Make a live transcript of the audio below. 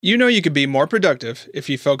You know you could be more productive if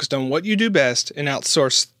you focused on what you do best and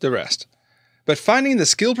outsourced the rest. But finding the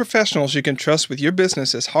skilled professionals you can trust with your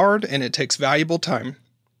business is hard and it takes valuable time.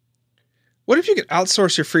 What if you could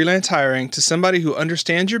outsource your freelance hiring to somebody who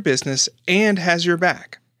understands your business and has your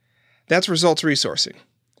back? That's Results Resourcing.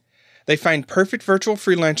 They find perfect virtual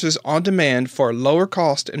freelancers on demand for a lower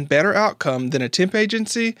cost and better outcome than a temp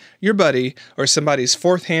agency, your buddy, or somebody's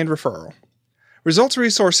fourth-hand referral. Results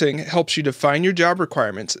Resourcing helps you define your job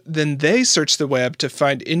requirements, then they search the web to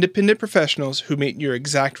find independent professionals who meet your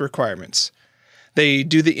exact requirements. They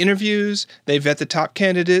do the interviews, they vet the top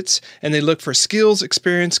candidates, and they look for skills,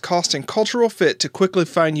 experience, cost, and cultural fit to quickly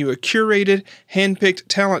find you a curated, hand-picked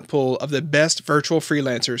talent pool of the best virtual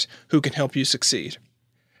freelancers who can help you succeed.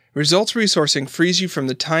 Results Resourcing frees you from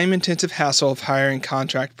the time-intensive hassle of hiring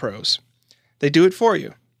contract pros. They do it for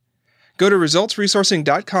you. Go to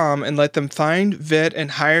resultsresourcing.com and let them find, vet,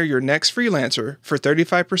 and hire your next freelancer for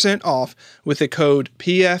 35% off with the code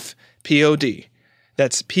PFPOD.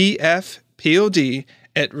 That's PFPOD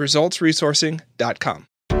at resultsresourcing.com.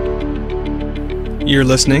 You're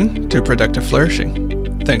listening to Productive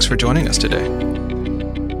Flourishing. Thanks for joining us today.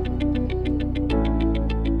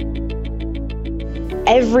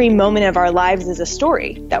 Every moment of our lives is a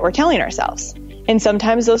story that we're telling ourselves. And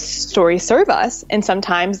sometimes those stories serve us, and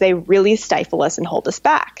sometimes they really stifle us and hold us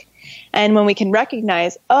back. And when we can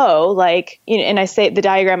recognize, and I say the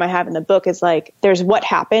diagram I have in the book is like, there's what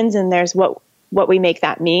happens and there's what we make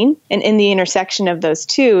that mean. And in the intersection of those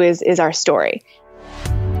two is our story.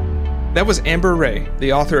 That was Amber Rae,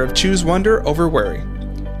 the author of Choose Wonder Over Worry.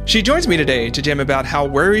 She joins me today to jam about how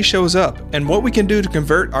worry shows up and what we can do to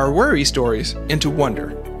convert our worry stories into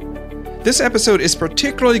wonder. This episode is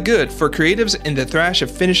particularly good for creatives in the thrash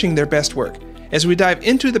of finishing their best work, as we dive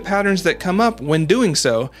into the patterns that come up when doing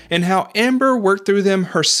so and how Amber worked through them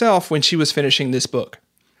herself when she was finishing this book.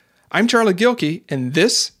 I'm Charlie Gilkey, and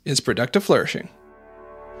this is Productive Flourishing.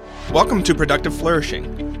 Welcome to Productive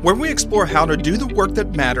Flourishing, where we explore how to do the work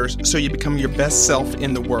that matters so you become your best self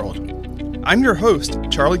in the world. I'm your host,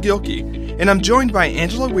 Charlie Gilkey, and I'm joined by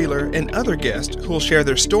Angela Wheeler and other guests who will share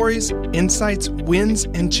their stories, insights, wins,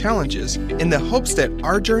 and challenges in the hopes that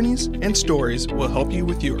our journeys and stories will help you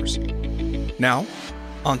with yours. Now,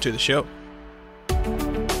 on to the show.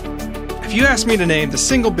 If you ask me to name the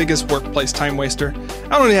single biggest workplace time waster,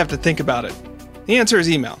 I don't even have to think about it. The answer is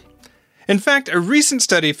email. In fact, a recent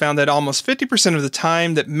study found that almost 50% of the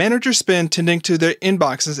time that managers spend tending to their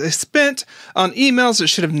inboxes is spent on emails that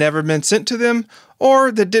should have never been sent to them or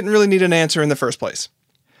that didn't really need an answer in the first place.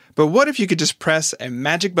 But what if you could just press a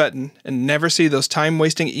magic button and never see those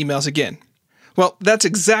time-wasting emails again? Well, that's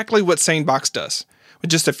exactly what SaneBox does.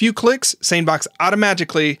 With just a few clicks, SaneBox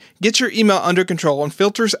automatically gets your email under control and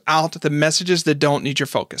filters out the messages that don't need your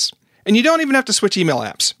focus. And you don't even have to switch email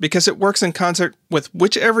apps because it works in concert with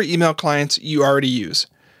whichever email clients you already use.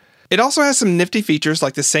 It also has some nifty features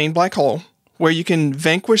like the Sane Black Hole, where you can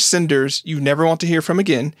vanquish senders you never want to hear from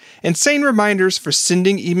again, and Sane Reminders for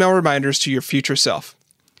sending email reminders to your future self.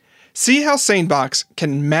 See how SaneBox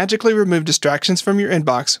can magically remove distractions from your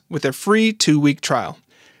inbox with a free 2-week trial.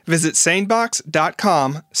 Visit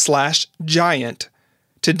sanebox.com/giant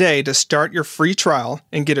today to start your free trial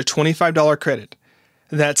and get a $25 credit.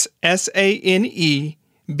 That's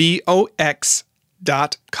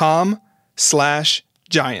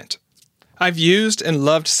sanebox.com/giant. I've used and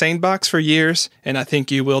loved SaneBox for years, and I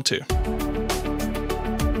think you will too.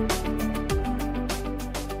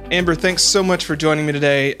 Amber, thanks so much for joining me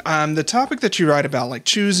today. The topic that you write about, like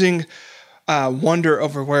choosing wonder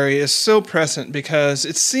over worry, is so present because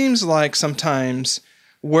it seems like sometimes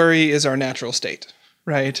worry is our natural state.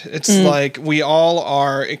 Right? It's like we all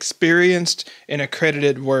are experienced and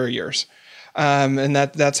accredited worriers. And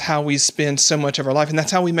that's how we spend so much of our life. And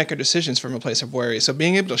that's how we make our decisions from a place of worry. So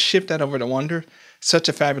being able to shift that over to wonder, such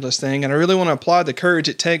a fabulous thing. And I really want to applaud the courage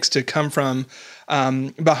it takes to come from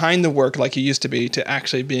behind the work like you used to be to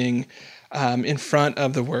actually being in front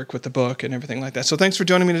of the work with the book and everything like that. So thanks for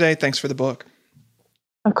joining me today. Thanks for the book.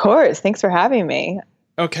 Of course. Thanks for having me.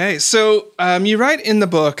 Okay. So you write in the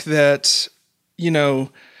book that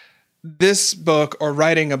this book or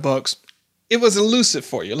writing a book, it was elusive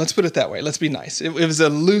for you. Let's put it that way. Let's be nice. It was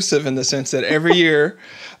elusive in the sense that every year,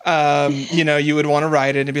 you would want to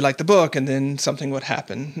write it and be like the book, and then something would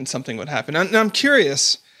happen and something would happen. And I'm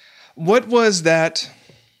curious, what was that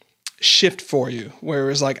shift for you where it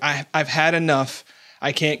was like, I've had enough.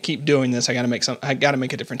 I can't keep doing this. I got to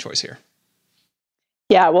make a different choice here.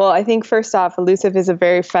 Yeah, well, I think first off, elusive is a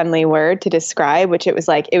very friendly word to describe, which it was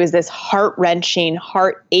this heart-wrenching,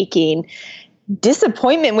 heart-aching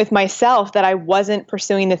disappointment with myself that I wasn't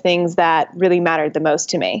pursuing the things that really mattered the most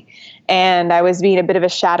to me. And I was being a bit of a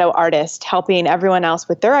shadow artist, helping everyone else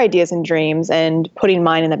with their ideas and dreams and putting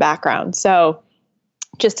mine in the background. So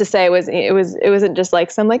just to say, it wasn't just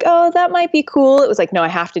like some like, oh, that might be cool. It was like, no, I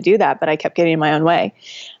have to do that, but I kept getting in my own way.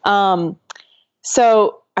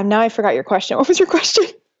 So now I forgot your question. What was your question?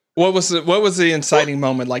 What was the inciting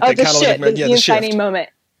moment? Like the inciting moment.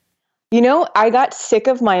 I got sick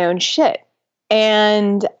of my own shit.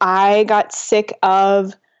 And I got sick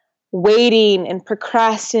of waiting and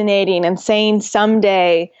procrastinating and saying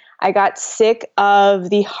someday. I got sick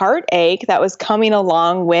of the heartache that was coming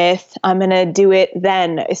along with, I'm going to do it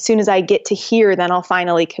then. As soon as I get to here, then I'll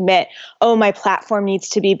finally commit. Oh, my platform needs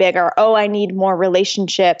to be bigger. Oh, I need more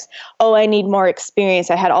relationships. Oh, I need more experience.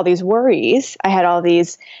 I had all these worries. I had all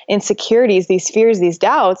these insecurities, these fears, these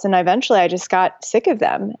doubts. And eventually I just got sick of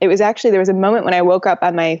them. There was a moment when I woke up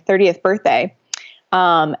on my 30th birthday,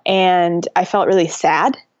 and I felt really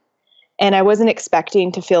sad. And I wasn't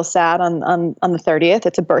expecting to feel sad on the 30th.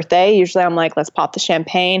 It's a birthday. Usually I'm like, let's pop the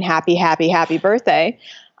champagne. Happy, happy, happy birthday.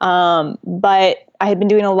 But I had been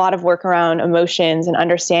doing a lot of work around emotions and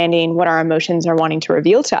understanding what our emotions are wanting to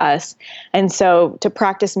reveal to us. And so to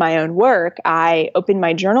practice my own work, I opened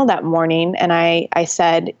my journal that morning and I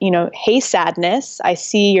said, hey, sadness, I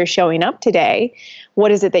see you're showing up today.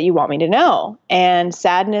 What is it that you want me to know? And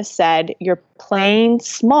sadness said, you're playing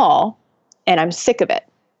small and I'm sick of it.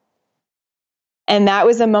 And that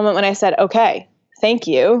was a moment when I said, okay, thank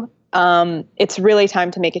you. It's really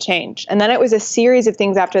time to make a change. And then it was a series of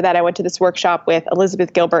things after that. I went to this workshop with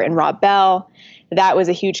Elizabeth Gilbert and Rob Bell. That was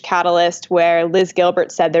a huge catalyst where Liz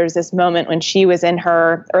Gilbert said there was this moment when she was in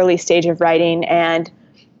her early stage of writing and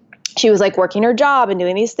she was like working her job and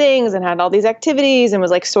doing these things and had all these activities and was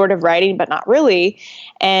like sort of writing, but not really.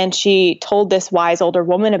 And she told this wise older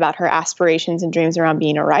woman about her aspirations and dreams around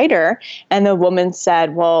being a writer. And the woman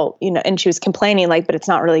said, well, and she was complaining like, but it's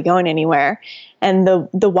not really going anywhere. And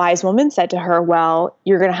the wise woman said to her, well,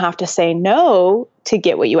 you're going to have to say no to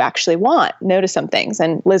get what you actually want. No to some things.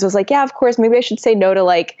 And Liz was like, yeah, of course, maybe I should say no to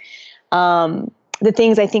like, the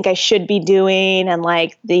things I think I should be doing and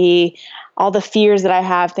like all the fears that I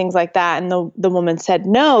have, things like that. And the woman said,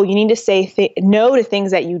 no, you need to say no to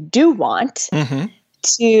things that you do want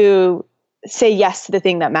to say yes to the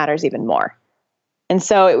thing that matters even more. And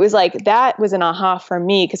so it was like, that was an aha for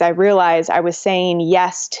me because I realized I was saying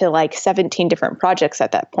yes to like 17 different projects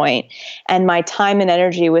at that point. And my time and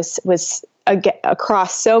energy was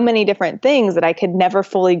across so many different things that I could never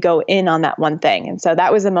fully go in on that one thing. And so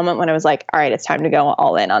that was a moment when I was like, all right, it's time to go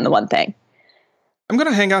all in on the one thing. I'm going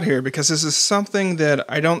to hang out here because this is something that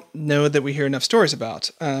I don't know that we hear enough stories about,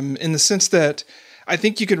 in the sense that I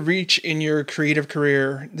think you could reach in your creative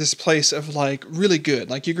career this place of like really good.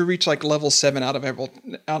 Like you could reach like level 7 out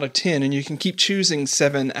of 10, and you can keep choosing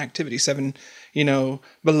 7 activities,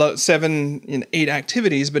 below 7 8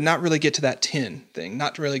 activities, but not really get to that 10 thing,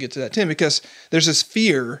 not really get to that 10 because there's this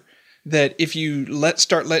fear that if you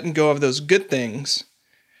start letting go of those good things,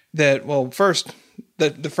 that, well, first,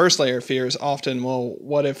 the first layer of fear is often, well,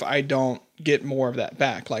 what if I don't get more of that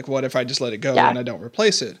back? Like, what if I just let it go and I don't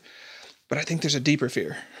replace it? But I think there's a deeper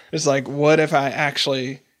fear. It's like, what if I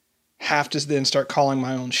actually have to then start calling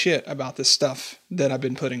my own shit about this stuff that I've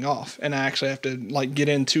been putting off? And I actually have to like get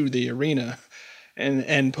into the arena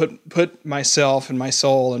and put myself and my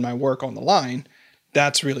soul and my work on the line.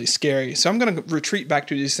 That's really scary. So I'm going to retreat back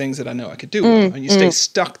to these things that I know I could do. And you stay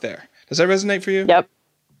stuck there. Does that resonate for you? Yep.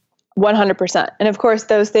 100%. And of course,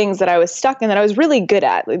 those things that I was stuck in that I was really good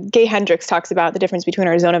at. Gay Hendricks talks about the difference between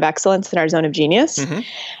our zone of excellence and our zone of genius.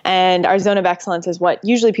 And our zone of excellence is what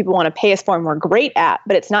usually people want to pay us for and we're great at,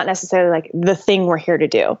 but it's not necessarily like the thing we're here to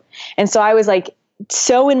do. And so I was like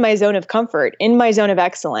so in my zone of comfort, in my zone of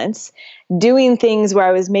excellence, doing things where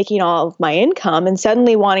I was making all of my income and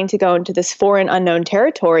suddenly wanting to go into this foreign unknown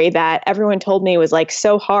territory that everyone told me was like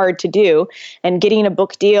so hard to do, and getting a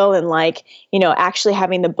book deal and like, actually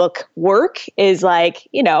having the book work is like,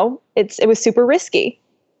 it was super risky.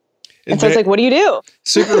 And so it's like, what do you do?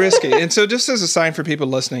 Super risky. And so just as a sign for people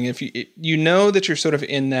listening, if you know that you're sort of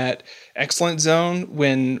in that excellent zone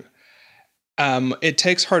when it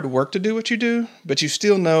takes hard work to do what you do, but you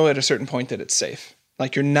still know at a certain point that it's safe.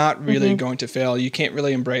 Like you're not really going to fail. You can't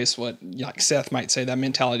really embrace what, like Seth might say, that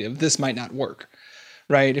mentality of this might not work,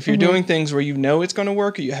 right? If you're doing things where you know it's going to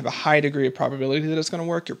work, or you have a high degree of probability that it's going to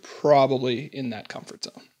work, you're probably in that comfort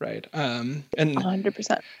zone, right? And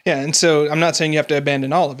 100%. Yeah, and so I'm not saying you have to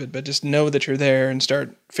abandon all of it, but just know that you're there and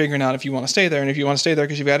start figuring out if you want to stay there. And if you want to stay there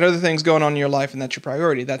because you've got other things going on in your life and that's your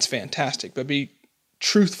priority, that's fantastic. But be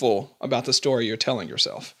truthful about the story you're telling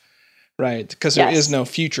yourself, right? Because there is Yes. no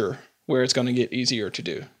future where it's going to get easier to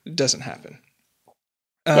do. It doesn't happen.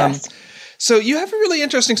 Yes. So you have a really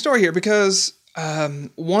interesting story here because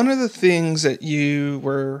one of the things that you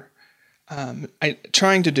were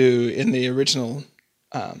trying to do in the original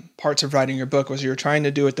parts of writing your book was you were trying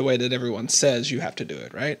to do it the way that everyone says you have to do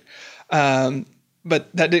it, right?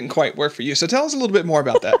 But that didn't quite work for you. So tell us a little bit more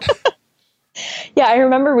about that. Yeah, I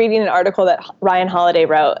remember reading an article that Ryan Holiday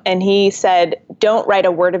wrote, and he said, don't write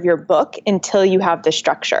a word of your book until you have the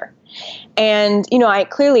structure. And,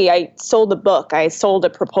 I sold a book, I sold a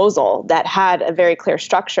proposal that had a very clear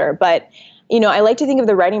structure. But, I like to think of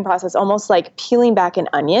the writing process almost like peeling back an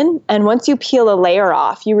onion. And once you peel a layer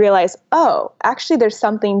off, you realize, oh, actually there's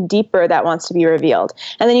something deeper that wants to be revealed.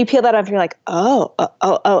 And then you peel that off and you're like,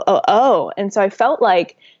 oh. And so I felt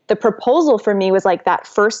like the proposal for me was like that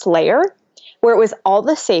first layer where it was all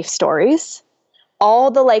the safe stories,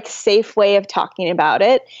 all the like safe way of talking about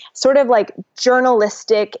it, sort of like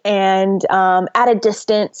journalistic and at a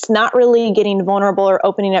distance, not really getting vulnerable or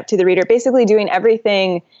opening up to the reader, basically doing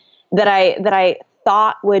everything that I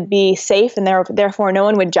thought would be safe and therefore no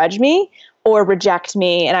one would judge me or reject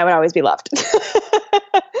me and I would always be loved.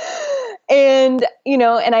 And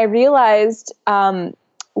I realized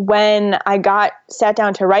when I sat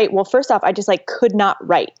down to write, well, first off, I just like could not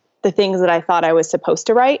write the things that I thought I was supposed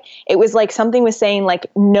to write. It was like something was saying like,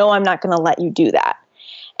 no, I'm not going to let you do that.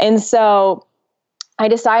 And so I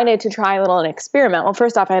decided to try a little an experiment. Well,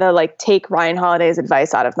 first off, I had to like take Ryan Holiday's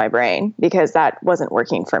advice out of my brain because that wasn't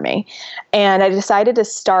working for me. And I decided to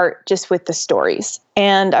start just with the stories.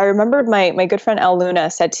 And I remembered my good friend Elle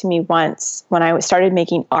Luna said to me once when I started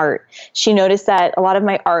making art, she noticed that a lot of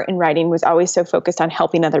my art and writing was always so focused on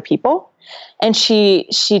helping other people. And she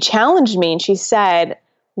challenged me and she said,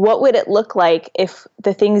 what would it look like if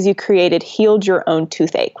the things you created healed your own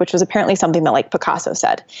toothache, which was apparently something that like Picasso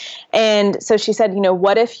said. And so she said,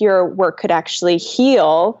 what if your work could actually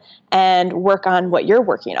heal and work on what you're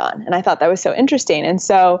working on? And I thought that was so interesting. And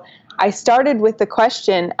so I started with the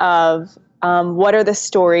question of what are the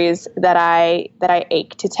stories that I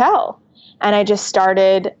ache to tell? And I just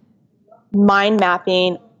started mind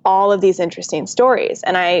mapping all of these interesting stories.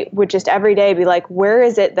 And I would just every day be like, where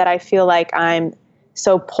is it that I feel like I'm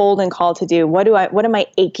so pulled and called to do? What am I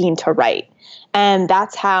aching to write? And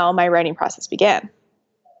that's how my writing process began.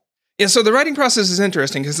 Yeah, so the writing process is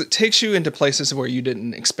interesting because it takes you into places where you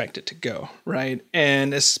didn't expect it to go, right?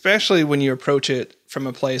 And especially when you approach it from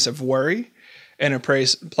a place of worry and a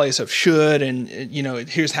place of should and,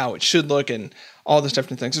 here's how it should look and all this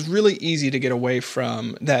different things. It's really easy to get away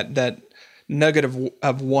from that nugget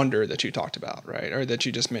of wonder that you talked about, right? Or that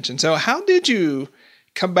you just mentioned. So how did you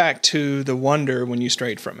come back to the wonder when you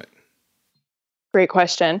strayed from it? Great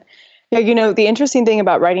question. Yeah, the interesting thing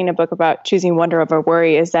about writing a book about choosing wonder over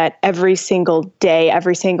worry is that every single day,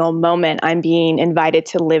 every single moment, I'm being invited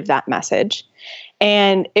to live that message.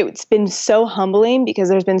 And it's been so humbling because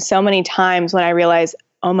there's been so many times when I realize,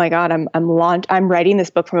 oh my God, I'm writing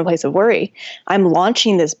this book from a place of worry. I'm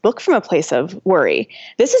launching this book from a place of worry.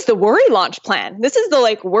 This is the worry launch plan. This is the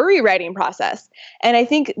like worry writing process. And I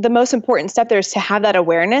think the most important step there is to have that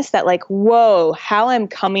awareness that like, whoa, how I'm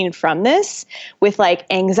coming from this with like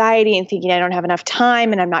anxiety and thinking I don't have enough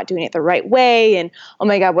time and I'm not doing it the right way. And oh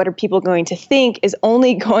my God, what are people going to think is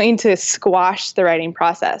only going to squash the writing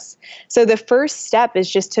process. So the first step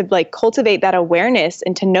is just to like cultivate that awareness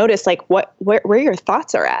and to notice like where your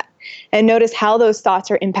thoughts are at and notice how those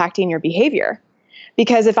thoughts are impacting your behavior.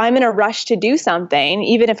 Because if I'm in a rush to do something,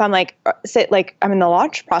 even if I'm like I'm in the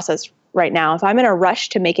launch process right now, if I'm in a rush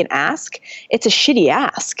to make an ask, it's a shitty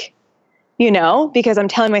ask, because I'm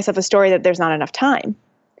telling myself a story that there's not enough time.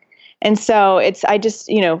 And so I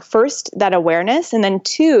just, first that awareness, and then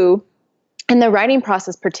two, in the writing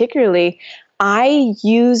process particularly, I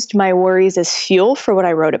used my worries as fuel for what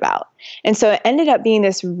I wrote about. And so it ended up being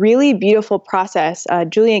this really beautiful process.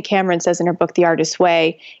 Julian Cameron says in her book, The Artist's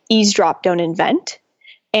Way, eavesdrop, don't invent.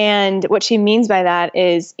 And what she means by that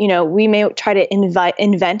is, we may try to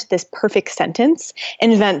invent this perfect sentence,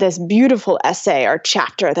 invent this beautiful essay or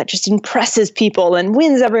chapter that just impresses people and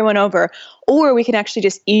wins everyone over. Or we can actually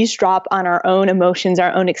just eavesdrop on our own emotions,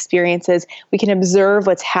 our own experiences. We can observe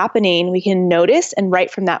what's happening. We can notice and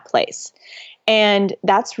write from that place. And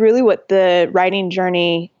that's really what the writing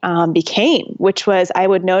journey became, which was I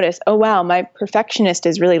would notice, oh, wow, my perfectionist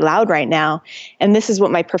is really loud right now. And this is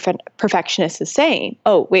what my perfectionist is saying.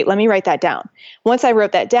 Oh, wait, let me write that down. Once I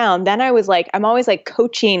wrote that down, then I was like, I'm always like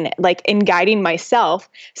coaching, like and guiding myself.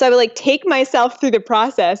 So I would like take myself through the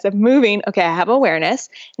process of moving. Okay, I have awareness.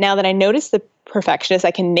 Now that I notice the perfectionist,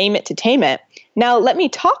 I can name it to tame it. Now let me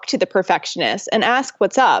talk to the perfectionist and ask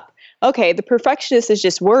what's up. okay, the perfectionist is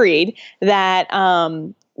just worried that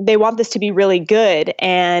they want this to be really good,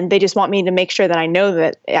 and they just want me to make sure that I know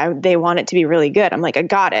that they want it to be really good. I'm like, I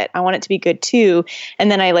got it. I want it to be good too. And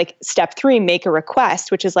then I like step 3, make a request,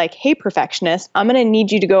 which is like, hey, perfectionist, I'm going to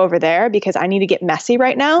need you to go over there because I need to get messy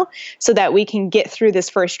right now so that we can get through this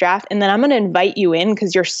first draft. And then I'm going to invite you in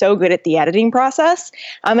because you're so good at the editing process.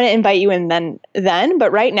 I'm going to invite you in then,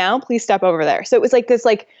 but right now, please step over there. So it was like this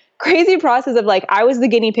like crazy process of like, I was the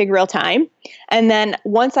guinea pig real time. And then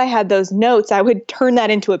once I had those notes, I would turn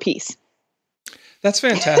that into a piece. That's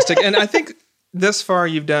fantastic. And I think thus far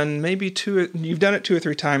you've done it 2 or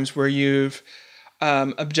 3 times where you've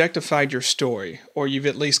objectified your story, or you've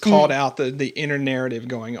at least called out the inner narrative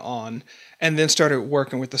going on, and then started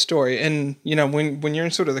working with the story. And, you know, when you're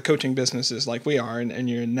in sort of the coaching businesses like we are, and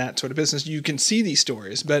you're in that sort of business, you can see these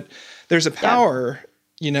stories, but there's a power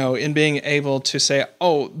you know, in being able to say,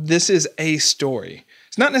 oh, this is a story.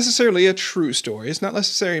 It's not necessarily a true story. It's not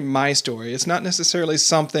necessarily my story. It's not necessarily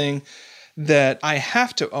something that I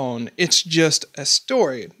have to own. It's just a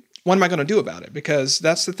story. What am I going to do about it? Because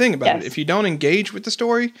that's the thing about it. If you don't engage with the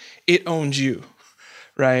story, it owns you,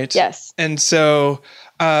 right? Yes. And so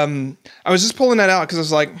I was just pulling that out because I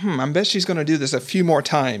was like, I bet she's going to do this a few more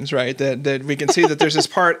times, right? That we can see that there's this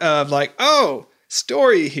part of like, oh,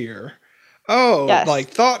 story here. Oh, like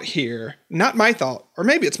thought here, not my thought, or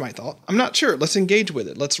maybe it's my thought. I'm not sure. Let's engage with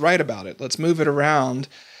it. Let's write about it. Let's move it around,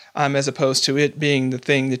 as opposed to it being the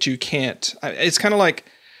thing that you can't. It's kind of like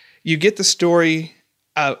you get the story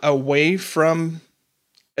away from,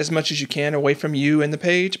 as much as you can, away from you in the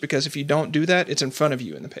page, because if you don't do that, it's in front of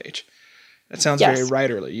you in the page. That sounds very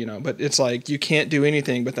writerly, you know, but it's like you can't do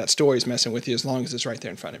anything but that story's messing with you as long as it's right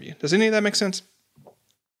there in front of you. Does any of that make sense?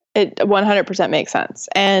 It 100% makes sense.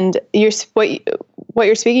 And what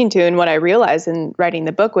you're speaking to, and what I realized in writing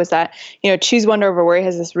the book, was that, you know, choose wonder over worry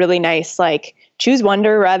has this really nice, like, choose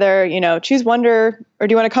wonder rather, you know, choose wonder, or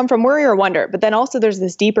do you want to come from worry or wonder? But then also there's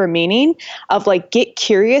this deeper meaning of like, get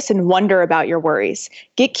curious and wonder about your worries.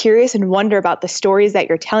 Get curious and wonder about the stories that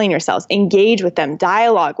you're telling yourselves. Engage with them,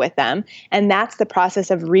 dialogue with them. And that's the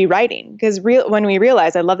process of rewriting. Because when we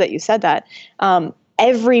realize, I love that you said that,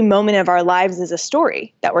 every moment of our lives is a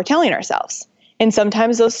story that we're telling ourselves. And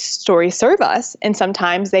sometimes those stories serve us, and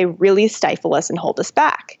sometimes they really stifle us and hold us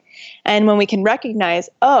back. And when we can recognize,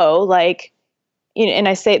 oh, like, you know, and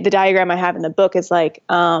I say the diagram I have in the book is like,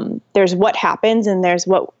 there's what happens and there's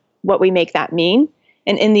what we make that mean.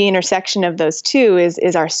 And in the intersection of those two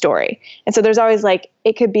is our story. And so there's always like,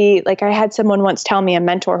 it could be like, I had someone once tell me, a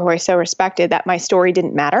mentor who I so respected, that my story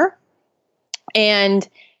didn't matter. And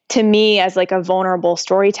to me, as like a vulnerable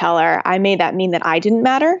storyteller, I made that mean that I didn't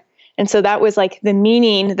matter. And so that was like the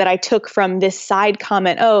meaning that I took from this side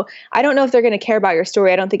comment. Oh, I don't know if they're going to care about your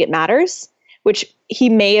story. I don't think it matters, which he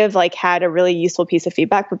may have like had a really useful piece of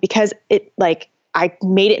feedback, but because it like, I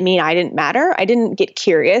made it mean I didn't matter. I didn't get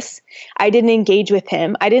curious. I didn't engage with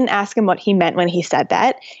him. I didn't ask him what he meant when he said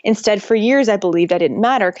that. Instead, for years, I believed I didn't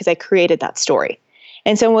matter because I created that story.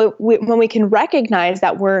 And so when we can recognize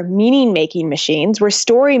that we're meaning-making machines, we're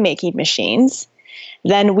story-making machines,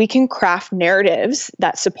 then we can craft narratives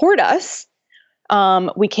that support us.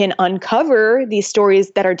 We can uncover these stories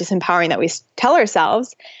that are disempowering that we tell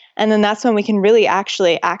ourselves. And then that's when we can really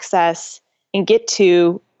actually access and get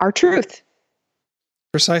to our truth.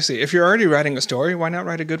 Precisely. If you're already writing a story, why not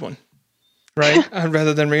write a good one? Right?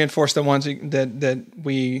 Rather than reinforce the ones that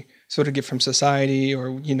we sort of get from society, or,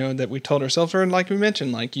 you know, that we told ourselves, or like we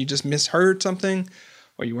mentioned, like you just misheard something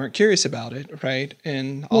or you weren't curious about it. Right.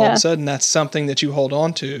 And all of a sudden that's something that you hold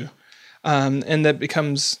on to. And that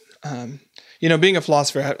becomes, you know, being a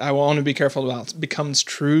philosopher, I will only be careful about becomes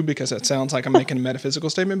true, because that sounds like I'm making a metaphysical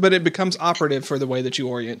statement, but it becomes operative for the way that you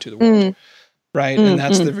orient to the world. Right. And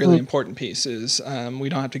that's the really important piece is, we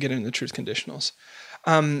don't have to get into the truth conditionals.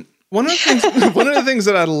 One of the things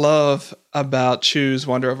that I love about choose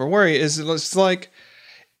wonder over worry is it's like,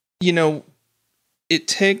 you know, it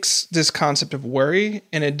takes this concept of worry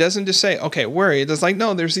and it doesn't just say, okay, worry. It's like,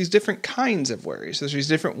 no, there's these different kinds of worries. There's these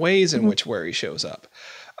different ways in which worry shows up.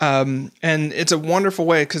 And it's a wonderful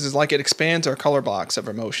way because it's like it expands our color blocks of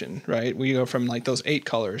emotion, right? We go from like those 8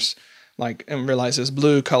 colors, like, and realize this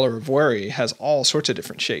blue color of worry has all sorts of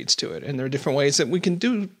different shades to it. And there are different ways that we can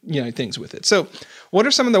do, you know, things with it. So what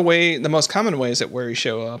are some of the most common ways that worry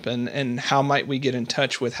show up, and how might we get in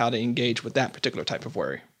touch with how to engage with that particular type of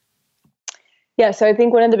worry? Yeah. So I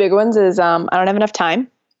think one of the big ones is, I don't have enough time,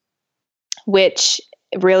 which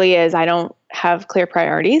really is, I don't have clear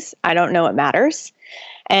priorities. I don't know what matters.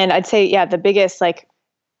 And I'd say, the biggest, like,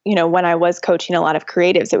 when I was coaching a lot of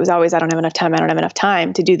creatives, it was always, I don't have enough time. I don't have enough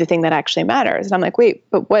time to do the thing that actually matters. And I'm like, wait,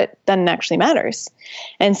 but what then actually matters?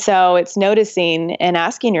 And so it's noticing and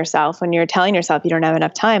asking yourself when you're telling yourself you don't have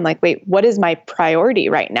enough time, like, wait, what is my priority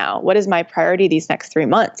right now? What is my priority these next 3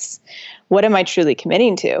 months? What am I truly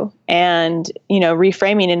committing to? And,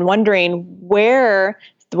 reframing and wondering where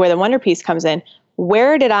the wonder piece comes in.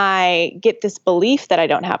 Where did I get this belief that I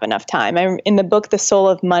don't have enough time? In the book, The Soul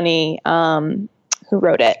of Money, who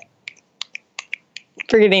wrote it?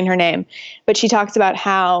 Forgetting her name, but she talks about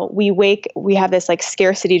how we have this like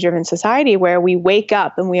scarcity driven society where we wake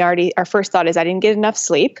up and our first thought is, I didn't get enough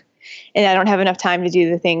sleep and I don't have enough time to do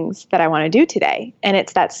the things that I want to do today. And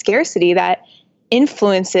it's that scarcity that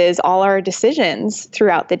influences all our decisions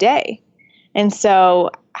throughout the day. And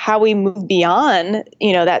so how we move beyond,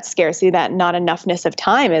 that scarcity, that not enoughness of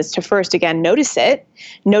time, is to first, again, notice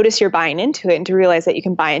you're buying into it, and to realize that you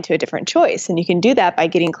can buy into a different choice. And you can do that by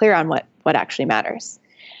getting clear on what actually matters.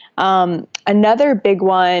 Another big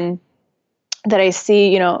one that I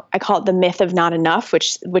see, I call it the myth of not enough,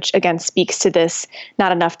 which again speaks to this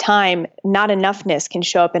not enough time. Not enoughness can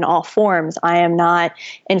show up in all forms. I am not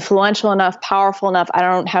influential enough, powerful enough. I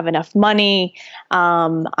don't have enough money.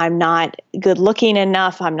 I'm not good looking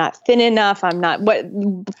enough. I'm not thin enough. I'm not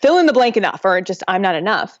fill in the blank enough, or just I'm not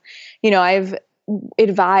enough. I've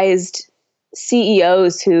advised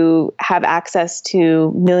CEOs who have access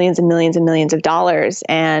to millions and millions and millions of dollars,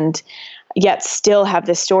 and yet still have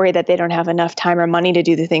this story that they don't have enough time or money to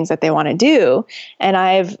do the things that they want to do. And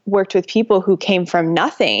I've worked with people who came from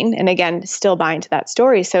nothing, and again, still buy into that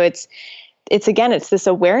story. So it's this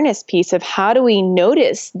awareness piece of how do we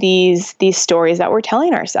notice these stories that we're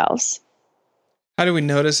telling ourselves? How do we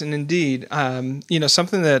notice? And indeed,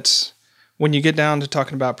 something that's, when you get down to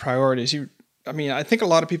talking about priorities, I think a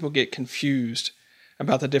lot of people get confused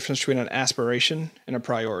about the difference between an aspiration and a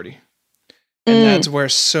priority. And that's where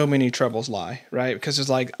so many troubles lie, right? Because it's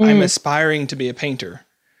like, I'm aspiring to be a painter,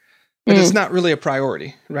 but it's not really a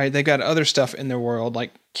priority, right? They've got other stuff in their world,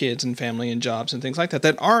 like kids and family and jobs and things like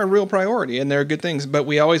that are a real priority, and they're good things. But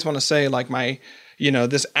we always want to say, like,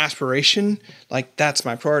 this aspiration, like, that's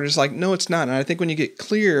my priority. It's like, no, it's not. And I think when you get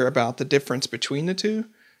clear about the difference between the two,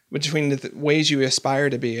 between the ways you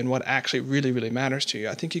aspire to be and what actually really, really matters to you,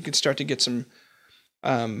 I think you can start to get some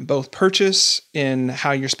both purchase in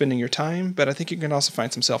how you're spending your time, but I think you can also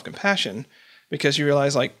find some self-compassion, because you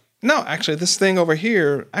realize, like, no, actually this thing over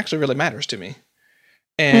here actually really matters to me.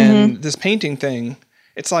 And this painting thing,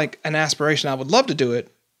 it's like an aspiration. I would love to do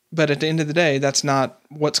it, but at the end of the day, that's not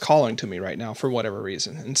what's calling to me right now for whatever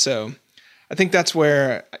reason. And so I think that's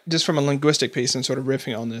where, just from a linguistic piece and sort of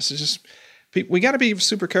riffing on this, is just, we got to be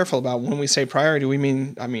super careful about when we say priority.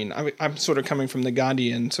 I'm sort of coming from the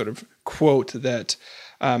Gandhian sort of quote that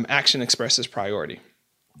action expresses priority,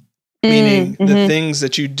 meaning the things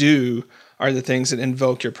that you do are the things that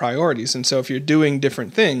invoke your priorities. And so if you're doing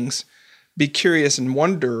different things, be curious and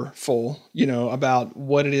wonderful, about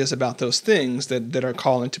what it is about those things that are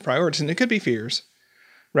calling to priorities. And it could be fears,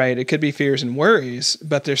 right? It could be fears and worries,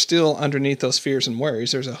 but there's still underneath those fears and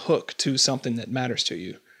worries, there's a hook to something that matters to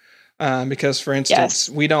you. Because, for instance,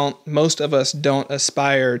 most of us don't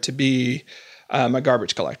aspire to be a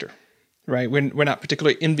garbage collector, right? We're not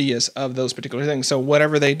particularly envious of those particular things. So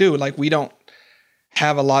whatever they do, like, we don't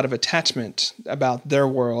have a lot of attachment about their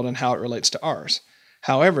world and how it relates to ours.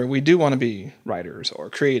 However, we do want to be writers or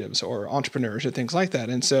creatives or entrepreneurs or things like that.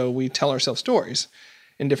 And so we tell ourselves stories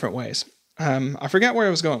in different ways. I forgot where I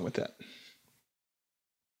was going with that.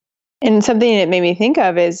 And something that made me think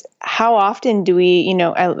of is, how often do we,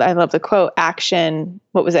 I love the quote, action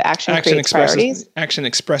creates priorities. Action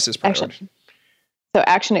expresses priorities. So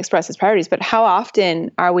action expresses priorities, but how often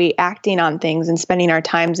are we acting on things and spending our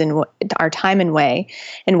time in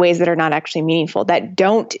ways that are not actually meaningful, that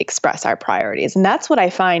don't express our priorities? And that's what I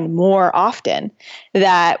find more often,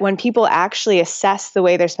 that when people actually assess the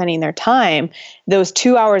way they're spending their time, those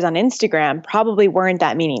 2 hours on Instagram probably weren't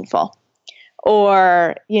that meaningful.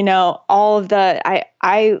 Or, all of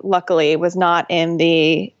I luckily was not in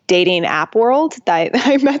the dating app world.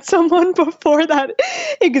 I met someone before that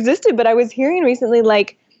existed, but I was hearing recently,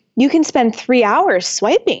 like, you can spend 3 hours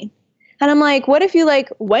swiping. And I'm like, what if you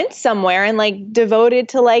went somewhere and devoted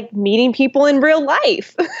to meeting people in real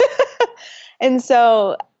life? And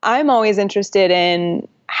so I'm always interested in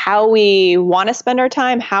how we want to spend our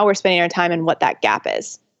time, how we're spending our time, and what that gap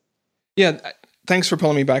is. Yeah. Thanks for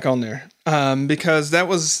pulling me back on there. Because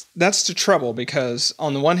that's the trouble, because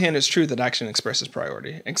on the one hand, it's true that action expresses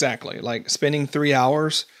priority. Exactly. Like spending 3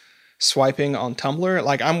 hours swiping on Tumblr.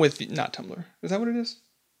 Like, I'm with you, not Tumblr. Is that what it is?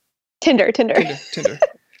 Tinder.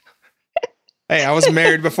 Hey, I was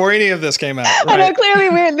married before any of this came out. Right? I know,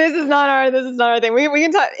 clearly this is not our thing. We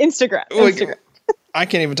can talk Instagram. I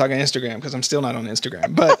can't even talk on Instagram because I'm still not on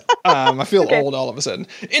Instagram, but I feel old all of a sudden.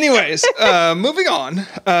 Anyways, moving on.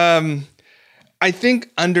 I think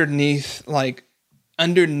underneath that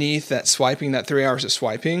swiping, that 3 hours of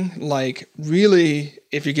swiping, like really,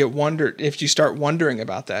 if you start wondering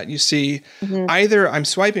about that, you see either I'm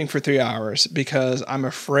swiping for 3 hours because I'm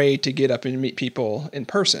afraid to get up and meet people in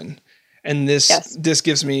person. And this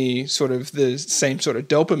gives me sort of the same sort of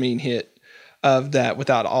dopamine hit of that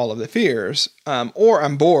without all of the fears. Or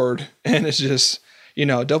I'm bored and it's just, a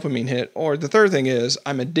dopamine hit. Or the third thing is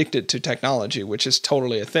I'm addicted to technology, which is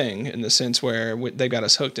totally a thing in the sense where they got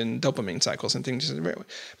us hooked in dopamine cycles and things.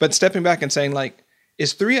 But stepping back and saying, like,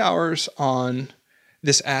 is 3 hours on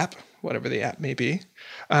this app, whatever the app may be,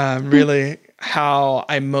 really how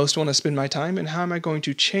I most want to spend my time, and how am I going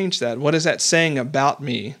to change that? What is that saying about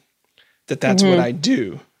me that's what I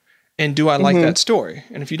do? And do I like that story?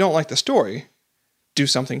 And if you don't like the story, do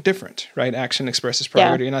something different, right? Action expresses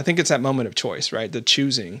priority. Yeah. And I think it's that moment of choice, right? The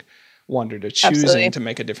choosing to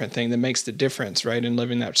make a different thing that makes the difference, right? And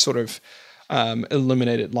living that sort of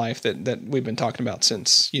illuminated life that we've been talking about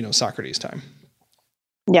since, Socrates' time.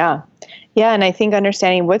 Yeah. Yeah. And I think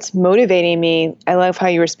understanding what's motivating me, I love how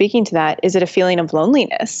you were speaking to that. Is it a feeling of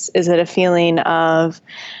loneliness? Is it a feeling of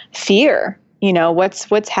fear?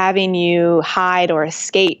 What's having you hide or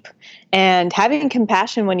escape, and having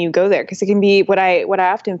compassion when you go there. Because it can be what I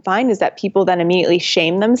often find is that people then immediately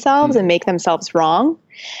shame themselves and make themselves wrong.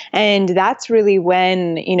 And that's really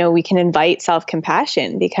when, we can invite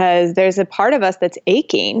self-compassion, because there's a part of us that's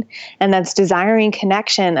aching and that's desiring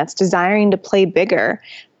connection, that's desiring to play bigger,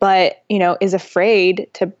 but, is afraid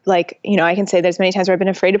to, I can say there's many times where I've been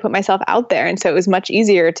afraid to put myself out there. And so it was much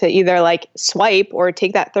easier to either swipe or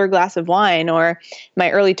take that third glass of wine, or in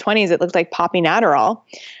my early 20s, it looked like popping Adderall,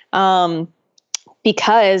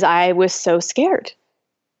 because I was so scared.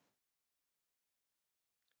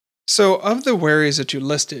 So of the worries that you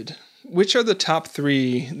listed, which are the top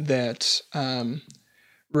 3 that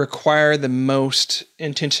require the most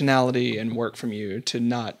intentionality and work from you to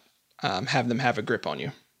not have them have a grip on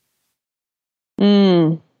you?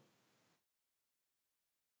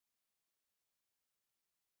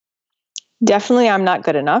 Definitely, I'm not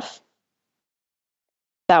good enough.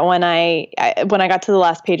 That when I got to the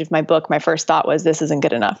last page of my book, my first thought was, this isn't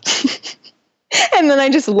good enough. And then I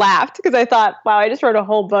just laughed because I thought, wow, I just wrote a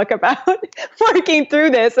whole book about working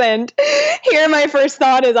through this. And here my first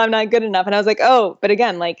thought is, I'm not good enough. And I was like, oh, but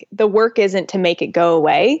again, the work isn't to make it go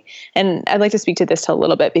away. And I'd like to speak to this a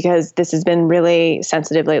little bit, because this has been really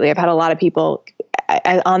sensitive lately. I've had a lot of people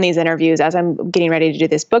on these interviews, as I'm getting ready to do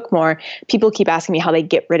this book more, people keep asking me how they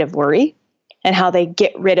get rid of worry, and how they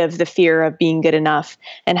get rid of the fear of being good enough,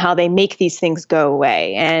 and how they make these things go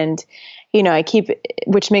away. And,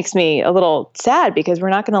 which makes me a little sad, because we're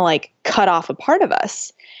not going to cut off a part of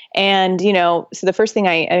us. And, so the first thing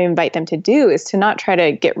I invite them to do is to not try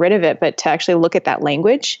to get rid of it, but to actually look at that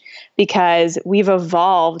language, because we've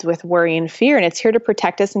evolved with worry and fear, and it's here to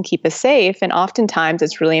protect us and keep us safe. And oftentimes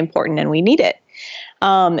it's really important and we need it.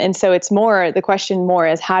 And so the question more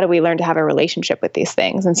is, how do we learn to have a relationship with these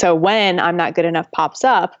things? And so when I'm not good enough pops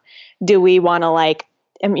up, do we want to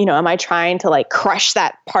am I trying to crush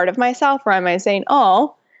that part of myself? Or am I saying,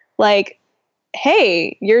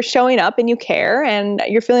 hey, you're showing up and you care and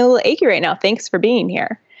you're feeling a little achy right now. Thanks for being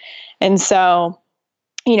here. And so,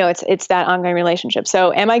 it's that ongoing relationship.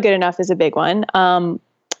 So am I good enough is a big one.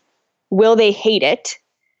 Will they hate it?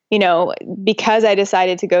 Because I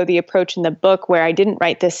decided to go the approach in the book where I didn't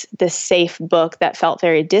write this safe book that felt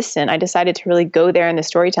very distant. I decided to really go there in the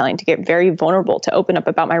storytelling, to get very vulnerable, to open up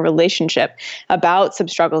about my relationship, about some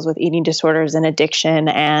struggles with eating disorders and addiction.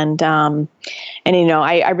 And I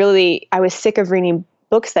was sick of reading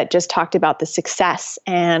books that just talked about the success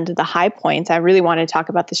and the high points. I really wanted to talk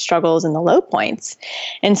about the struggles and the low points.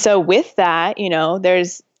 And so with that,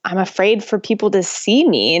 I'm afraid for people to see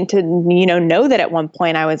me and to, know that at one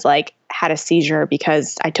point I was had a seizure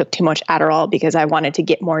because I took too much Adderall because I wanted to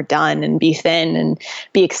get more done and be thin and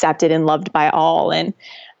be accepted and loved by all. And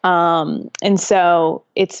so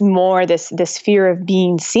it's more this fear of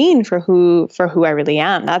being seen for who I really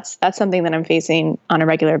am. That's something that I'm facing on a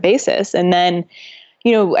regular basis. And then,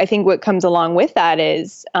 I think what comes along with that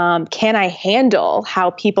is, can I handle how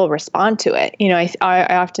people respond to it?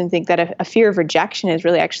 I often think that a fear of rejection is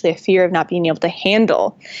really actually a fear of not being able to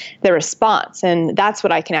handle the response. And that's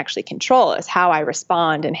what I can actually control, is how I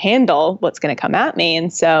respond and handle what's going to come at me.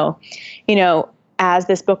 And so, as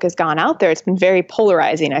this book has gone out there, it's been very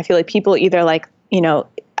polarizing. I feel like people either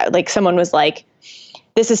someone was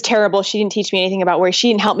this is terrible. She didn't teach me anything about worry. She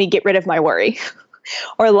didn't help me get rid of my worry.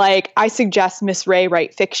 Or like, I suggest Miss Rae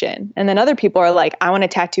write fiction. And then other people are like, I want to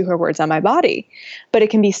tattoo her words on my body. But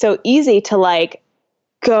it can be so easy to like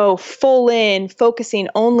go full in, focusing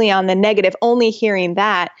only on the negative, only hearing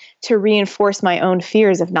that to reinforce my own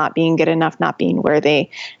fears of not being good enough, not being worthy.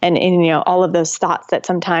 And all of those thoughts that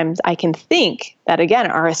sometimes I can think that,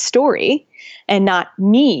 again, are a story and not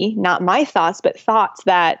me, not my thoughts, but thoughts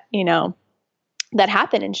that, that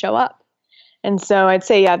happen and show up. And so I'd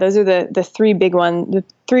say, yeah, those are the three big ones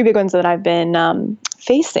that I've been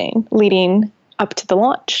facing leading up to the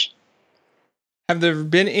launch. Have there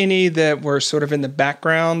been any that were sort of in the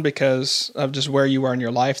background because of just where you are in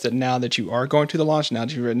your life that now that you are going to the launch, now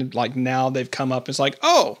that you've written, like now they've come up, it's like,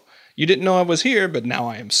 oh, you didn't know I was here, but now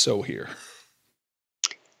I am so here.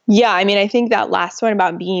 Yeah, I mean, I think that last one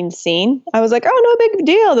about being seen, I was like, oh, no big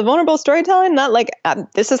deal. The vulnerable storytelling, not like,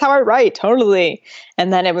 this is how I write, totally.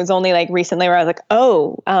 And then it was only like recently where I was like,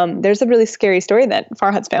 oh, there's a really scary story that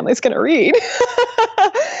Farhad's family is going to read.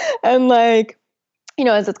 And like,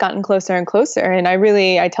 as it's gotten closer and closer. And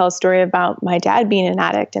I tell a story about my dad being an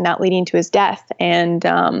addict and that leading to his death. And,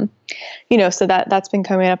 so that's been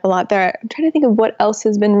coming up a lot there. I'm trying to think of what else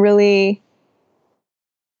has been really...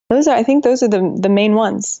 I think those are the main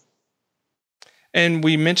ones. And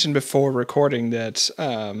we mentioned before recording that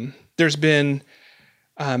there's been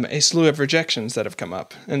a slew of rejections that have come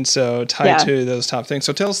up. And so tied to those top things.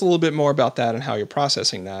 So tell us a little bit more about that and how you're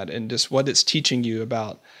processing that and just what it's teaching you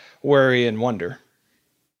about worry and wonder.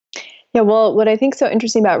 Yeah, well, what I think is so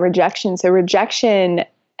interesting about rejection, so rejection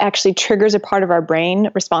actually triggers a part of our brain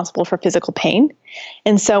responsible for physical pain.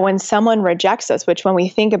 And so when someone rejects us, which when we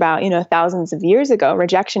think about, thousands of years ago,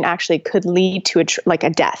 rejection actually could lead to a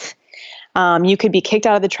death. You could be kicked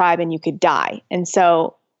out of the tribe and you could die. And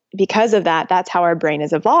so because of that, that's how our brain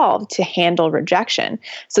has evolved to handle rejection.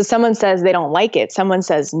 So someone says they don't like it. Someone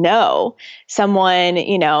says no. Someone,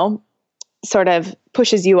 sort of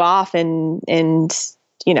pushes you off and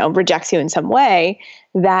rejects you in some way,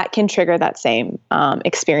 that can trigger that same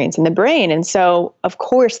experience in the brain. And so, of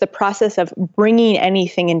course, the process of bringing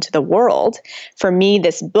anything into the world, for me,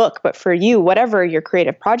 this book, but for you, whatever your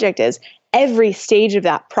creative project is, every stage of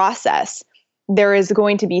that process, there is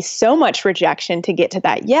going to be so much rejection to get to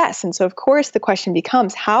that yes. And so, of course, the question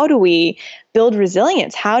becomes, how do we build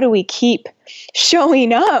resilience? How do we keep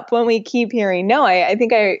showing up when we keep hearing no? I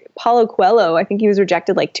think Paulo Coelho, I think he was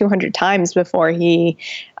rejected like 200 times before The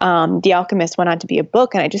Alchemist went on to be a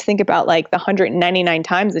book. And I just think about like the 199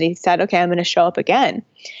 times that he said, okay, I'm going to show up again.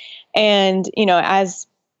 And, as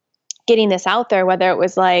getting this out there, whether it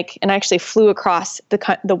was like, and I actually flew across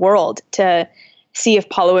the world to see if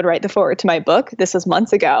Paulo would write the foreword to my book. This was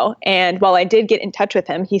months ago. And while I did get in touch with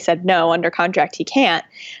him, he said, no, under contract, he can't.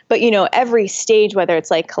 But, every stage, whether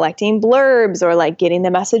it's like collecting blurbs or like getting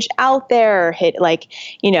the message out there,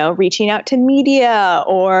 reaching out to media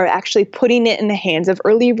or actually putting it in the hands of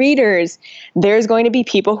early readers, there's going to be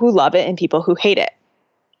people who love it and people who hate it.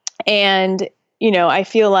 And, I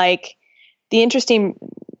feel like the interesting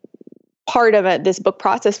part of this book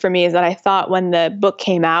process for me is that I thought when the book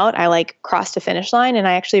came out, I crossed a finish line. And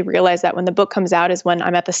I actually realized that when the book comes out is when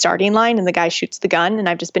I'm at the starting line and the guy shoots the gun and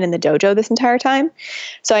I've just been in the dojo this entire time.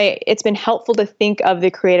 So it's been helpful to think of the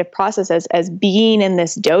creative process as being in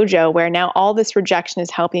this dojo where now all this rejection is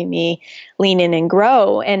helping me lean in and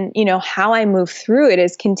grow. And, how I move through it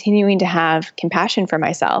is continuing to have compassion for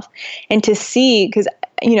myself and to see, because,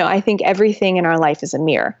 I think everything in our life is a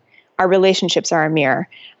mirror. Our relationships are a mirror.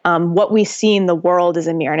 What we see in the world is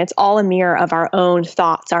a mirror, and it's all a mirror of our own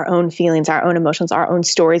thoughts, our own feelings, our own emotions, our own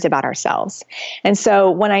stories about ourselves. And so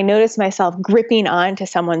when I notice myself gripping on to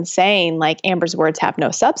someone saying like Amber's words have no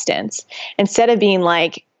substance, instead of being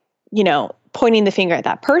like, pointing the finger at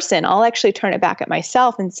that person, I'll actually turn it back at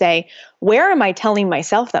myself and say, where am I telling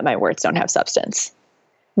myself that my words don't have substance?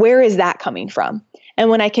 Where is that coming from? And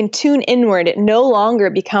when I can tune inward, it no longer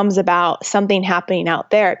becomes about something happening out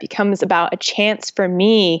there. It becomes about a chance for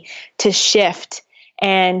me to shift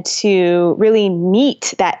and to really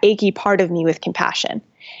meet that achy part of me with compassion.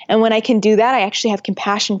 And when I can do that, I actually have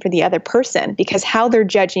compassion for the other person because how they're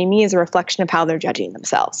judging me is a reflection of how they're judging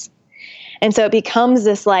themselves. And so it becomes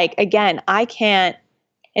this again, I can't,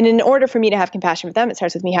 and in order for me to have compassion for them, it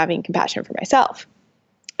starts with me having compassion for myself.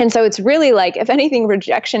 And so it's really if anything,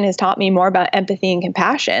 rejection has taught me more about empathy and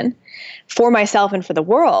compassion for myself and for the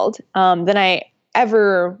world than I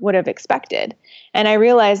ever would have expected. And I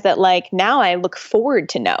realized that now I look forward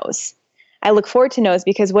to no's. I look forward to no's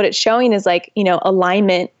because what it's showing is like,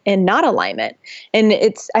 alignment and not alignment. And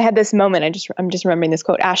I had this moment, I'm just remembering this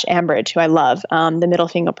quote, Ash Ambridge, who I love, the Middle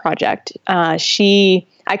Finger Project.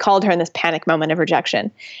 I called her in this panic moment of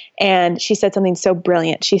rejection. And she said something so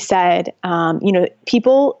brilliant. She said,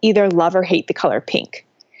 people either love or hate the color pink.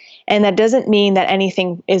 And that doesn't mean that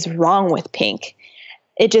anything is wrong with pink.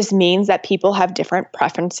 It just means that people have different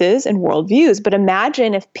preferences and worldviews. But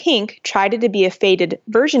imagine if pink tried to be a faded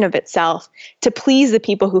version of itself to please the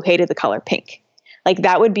people who hated the color pink. Like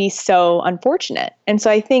that would be so unfortunate. And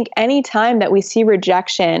so I think anytime that we see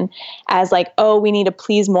rejection as like, oh, we need to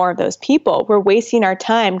please more of those people, we're wasting our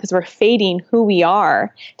time because we're fading who we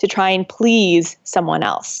are to try and please someone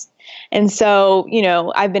else. And so,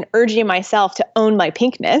 I've been urging myself to own my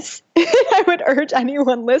pinkness. I would urge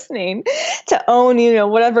anyone listening to own,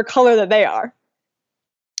 whatever color that they are.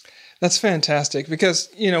 That's fantastic because,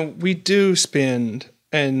 we do spend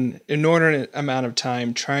an inordinate amount of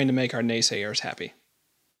time trying to make our naysayers happy,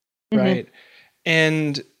 right?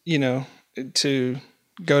 And, to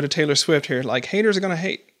go to Taylor Swift here, like haters are going to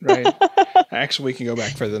hate, right? Actually, we can go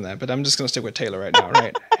back further than that, but I'm just going to stick with Taylor right now,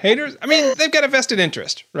 right? Haters, I mean, they've got a vested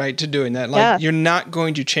interest, right, to doing that. Like, You're not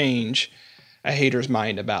going to change a hater's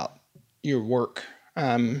mind about your work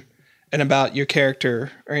and about your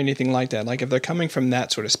character or anything like that. Like, if they're coming from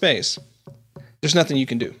that sort of space, there's nothing you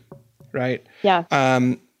can do, right? Yeah.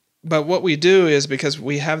 But what we do is because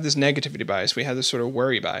we have this negativity bias, we have this sort of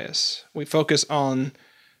worry bias. We focus on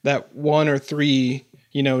that one or three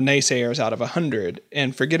naysayers out of 100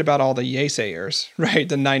 and forget about all the yaysayers, right?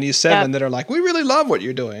 The 97 that are like, we really love what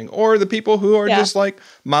you're doing. Or the people who are just like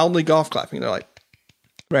mildly golf clapping. They're like,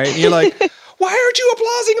 right? And you're like, why aren't you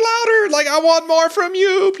applauding louder? Like, I want more from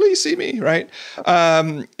you. Please see me, right?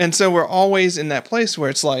 And so we're always in that place where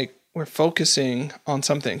it's like, we're focusing on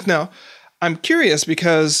something. Now, I'm curious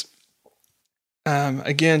because,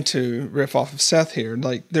 again, to riff off of Seth here,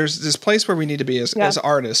 like there's this place where we need to be as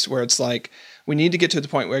artists where it's like, we need to get to the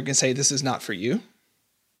point where we can say, this is not for you.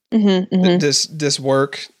 This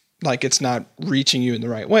work, like it's not reaching you in the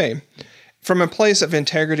right way from a place of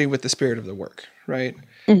integrity with the spirit of the work. Right.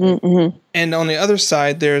 And on the other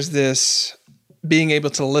side, there's this being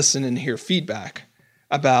able to listen and hear feedback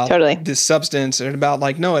about this substance and about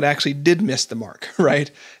like, no, it actually did miss the mark.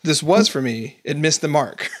 Right. This was for me. It missed the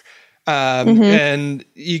mark. And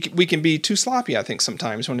we can be too sloppy, I think,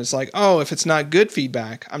 sometimes when it's like, oh, if it's not good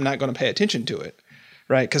feedback, I'm not going to pay attention to it,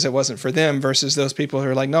 right? Because it wasn't for them versus those people who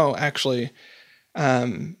are like, no, actually,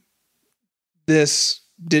 this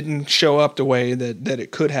didn't show up the way that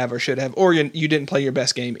it could have or should have, or you didn't play your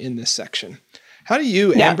best game in this section. How do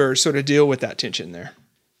you, Amber, sort of deal with that tension there?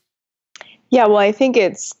 Yeah, well, I think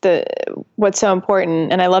it's what's so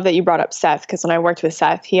important, and I love that you brought up Seth, because when I worked with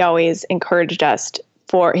Seth, he always encouraged us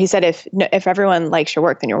he said, if everyone likes your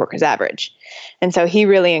work, then your work is average. And so he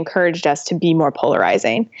really encouraged us to be more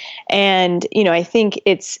polarizing. And, I think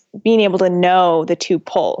it's being able to know the two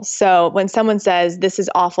poles. So when someone says, this is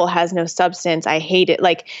awful, has no substance, I hate it,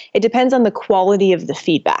 like it depends on the quality of the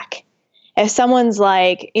feedback. If someone's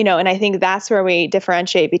like, and I think that's where we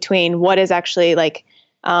differentiate between what is actually like,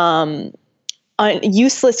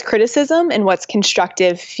 useless criticism and what's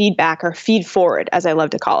constructive feedback or feed forward, as I love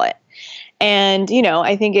to call it. And,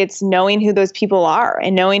 I think it's knowing who those people are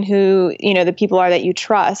and knowing who, the people are that you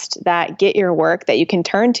trust, that get your work, that you can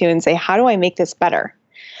turn to and say, how do I make this better?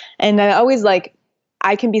 And I always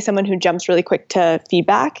I can be someone who jumps really quick to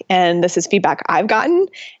feedback. And this is feedback I've gotten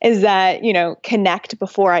is that, connect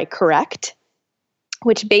before I correct,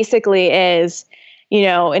 which basically is,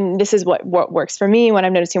 and this is what works for me when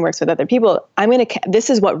I'm noticing works with other people. This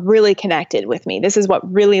is what really connected with me. This is what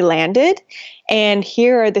really landed. And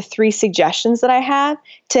here are the 3 suggestions that I have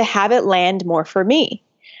to have it land more for me.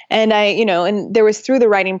 And and there was through the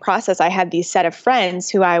writing process, I had these set of friends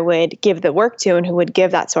who I would give the work to and who would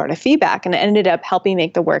give that sort of feedback. And it ended up helping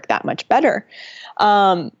make the work that much better.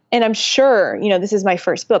 And I'm sure, this is my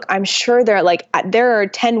first book. I'm sure there are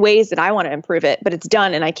 10 ways that I want to improve it, but it's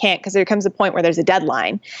done and I can't because there comes a point where there's a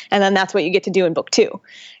deadline. And then that's what you get to do in book 2,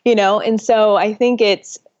 And so I think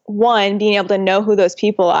it's 1, being able to know who those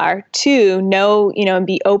people are, 2, know, and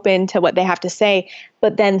be open to what they have to say.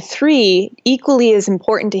 But then 3, equally as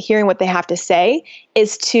important to hearing what they have to say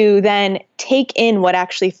is to then take in what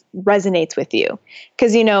actually resonates with you.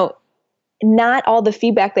 Because, not all the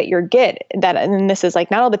feedback that and this is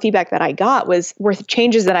not all the feedback that I got was worth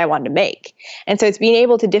changes that I wanted to make. And so it's being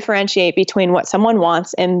able to differentiate between what someone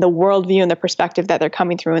wants and the worldview and the perspective that they're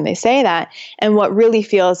coming through when they say that, and what really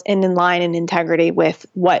feels in line and integrity with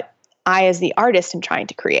what I, as the artist, am trying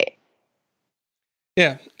to create.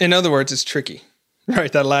 Yeah. In other words, it's tricky.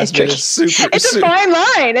 Right. That last bit is super. It's a fine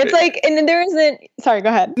line. It's like, and then there isn't, sorry, go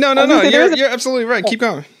ahead. No. You're absolutely right. Keep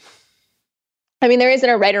going. I mean, there isn't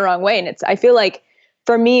a right or wrong way. And I feel like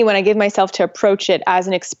for me, when I give myself to approach it as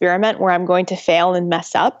an experiment where I'm going to fail and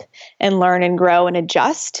mess up and learn and grow and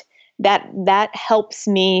adjust, that helps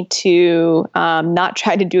me to not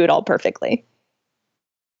try to do it all perfectly.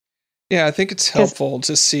 Yeah, I think it's helpful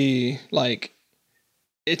to see, like,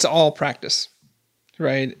 it's all practice,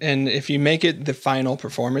 right? And if you make it the final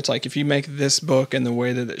performance, like if you make this book and the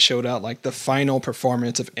way that it showed out, like the final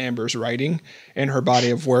performance of Amber's writing and her body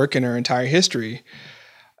of work and her entire history,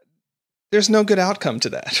 there's no good outcome to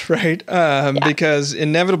that, right? Because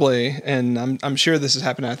inevitably, and I'm sure this is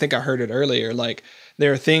happening, I think I heard it earlier, like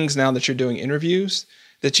there are things now that you're doing interviews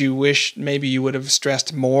that you wish maybe you would have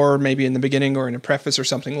stressed more, maybe in the beginning or in a preface or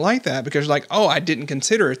something like that, because like, oh, I didn't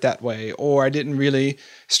consider it that way, or I didn't really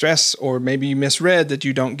stress, or maybe you misread that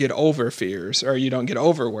you don't get over fears or you don't get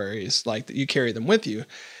over worries, like that you carry them with you.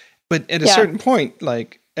 But at a certain point,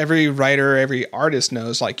 like every writer, every artist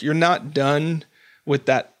knows, like you're not done with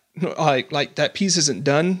that. Like that piece isn't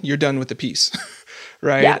done. You're done with the piece,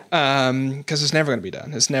 right? Yeah. Because it's never going to be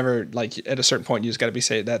done. It's never like at a certain point you just got to be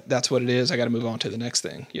saying that's what it is. I got to move on to the next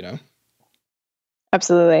thing, you know?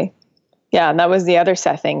 Absolutely. Yeah. And that was the other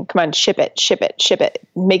Seth thing. Come on, ship it,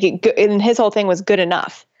 make it good. And his whole thing was good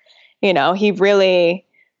enough. You know, he really,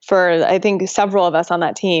 for I think several of us on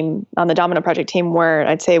that team, on the Domino Project team, were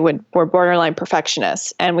I'd say were borderline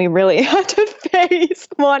perfectionists, and we really had to face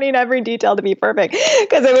wanting every detail to be perfect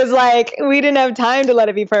because it was like we didn't have time to let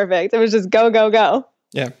it be perfect. It was just go, go, go.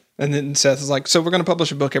 Yeah, and then Seth is like, "So we're going to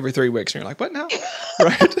publish a book every 3 weeks," and you're like, "What now?"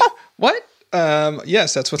 Right? What?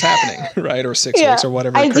 Yes, that's what's happening, right? Or 6 weeks or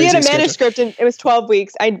whatever. Idea to manuscript, and it was 12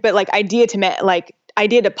 weeks. But idea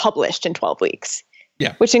to published in 12 weeks.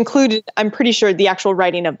 Yeah. Which included, I'm pretty sure, the actual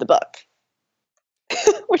writing of the book.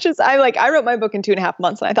 Which is, I wrote my book in 2.5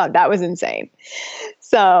 months, and I thought that was insane.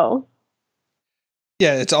 So.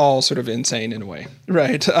 Yeah, it's all sort of insane in a way,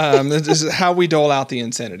 right? This is how we dole out the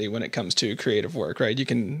insanity when it comes to creative work, right? You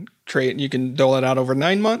can dole it out over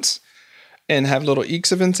 9 months and have little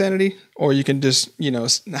eeks of insanity, or you can just,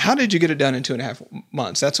 how did you get it done in 2.5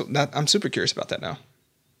 months? I'm super curious about that now.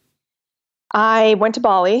 I went to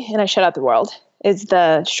Bali and I shut out the world. Is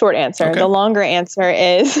the short answer. Okay. The longer answer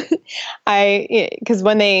is because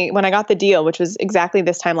when I got the deal, which was exactly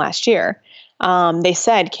this time last year, they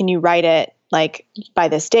said, can you write it like by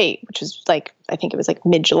this date, which was like, I think it was like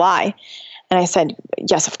mid-July. And I said,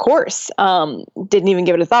 yes, of course. Didn't even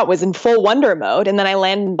give it a thought, was in full wonder mode. And then I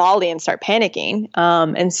land in Bali and start panicking.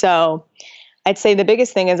 And so I'd say the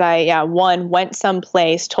biggest thing is went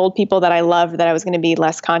someplace, told people that I loved that I was going to be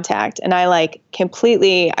less contact. And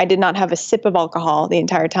I did not have a sip of alcohol the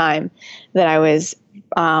entire time that I was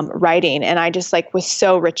writing. And I just was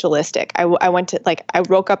so ritualistic. I went to I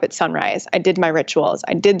woke up at sunrise. I did my rituals.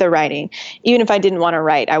 I did the writing. Even if I didn't want to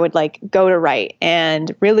write, I would go to write.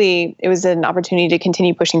 And really it was an opportunity to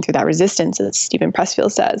continue pushing through that resistance, as Stephen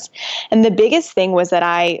Pressfield says. And the biggest thing was that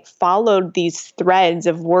I followed these threads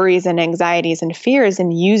of worries and anxieties and fears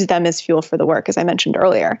and used them as fuel for the work, as I mentioned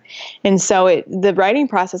earlier. And so the writing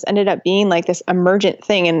process ended up being this emergent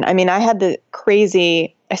thing. And I mean, I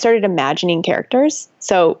started imagining characters.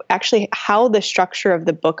 So actually how the structure of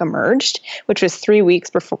the book emerged, which was 3 weeks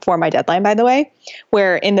before my deadline, by the way,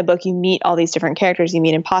 where in the book you meet all these different characters. You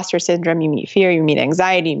meet imposter syndrome, you meet fear, you meet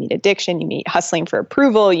anxiety, you meet addiction, you meet hustling for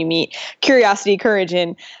approval, you meet curiosity, courage,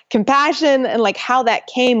 and compassion. And how that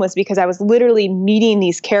came was because I was literally meeting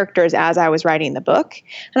these characters as I was writing the book.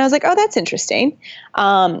 And I was like, oh, that's interesting.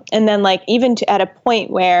 And then even at a point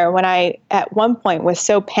where when I at one point was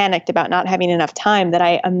so panicked about not having enough time that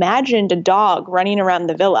I imagined a dog running around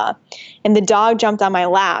the villa, and the dog jumped on my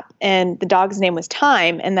lap, and the dog's name was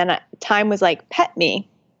Time. And then Time was like, pet me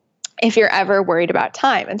if you're ever worried about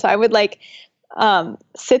time. And so I would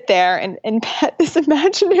sit there and pet this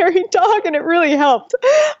imaginary dog, and it really helped.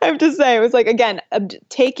 I have to say, it was again,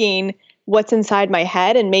 taking what's inside my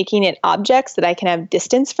head and making it objects that I can have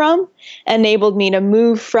distance from enabled me to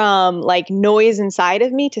move from noise inside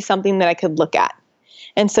of me to something that I could look at.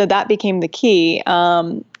 And so that became the key.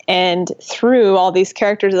 And through all these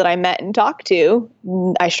characters that I met and talked to,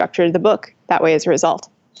 I structured the book that way as a result.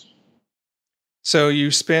 So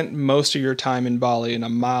you spent most of your time in Bali in a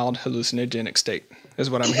mild hallucinogenic state, is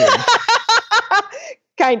what I'm hearing.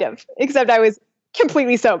 Kind of, except I was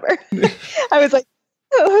completely sober. I was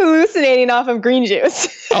hallucinating off of green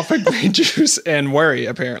juice. Off of green juice and worry,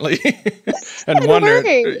 apparently. And wonder.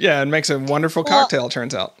 Worry. Yeah, it makes a wonderful cocktail,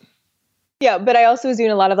 turns out. Yeah, but I also was doing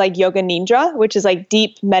a lot of like yoga nidra, which is like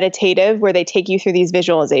deep meditative where they take you through these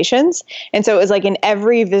visualizations. And so it was like in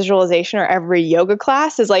every visualization or every yoga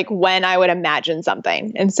class is like when I would imagine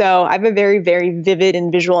something. And so I have a very, very vivid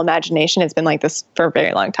and visual imagination. It's been like this for a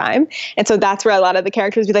very long time. And so that's where a lot of the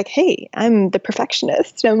characters would be like, hey, I'm the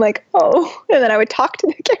perfectionist. And I'm like, oh, and then I would talk to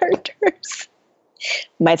the characters.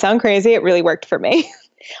 Might sound crazy. It really worked for me.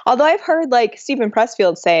 Although I've heard like Stephen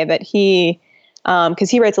Pressfield say that because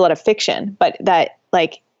he writes a lot of fiction, but that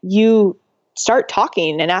like you start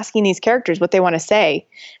talking and asking these characters what they want to say,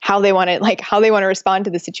 how they want to respond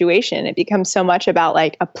to the situation. It becomes so much about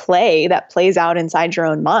like a play that plays out inside your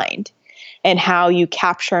own mind and how you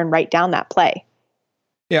capture and write down that play.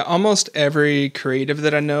 Yeah, almost every creative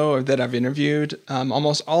that I know or that I've interviewed,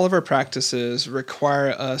 almost all of our practices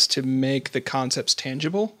require us to make the concepts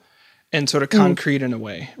tangible and sort of concrete in a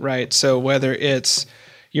way, right? So whether it's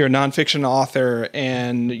you're a nonfiction author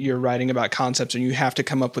and you're writing about concepts and you have to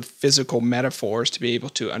come up with physical metaphors to be able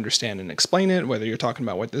to understand and explain it, whether you're talking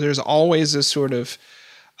about there's always this sort of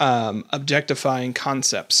objectifying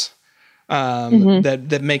concepts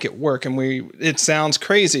that make it work. And it sounds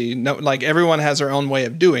crazy. No, like everyone has their own way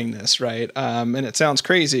of doing this, right? And it sounds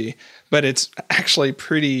crazy, but it's actually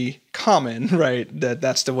pretty common, right?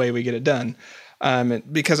 That's the way we get it done.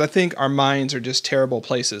 Because I think our minds are just terrible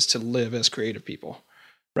places to live as creative people.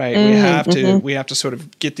 Right. We have to sort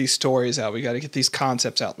of get these stories out. We got to get these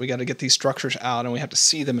concepts out. We got to get these structures out, and we have to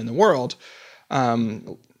see them in the world.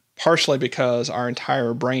 Partially because our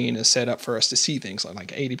entire brain is set up for us to see things.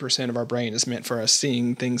 Like 80% of our brain is meant for us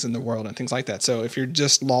seeing things in the world and things like that. So if you're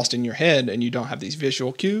just lost in your head and you don't have these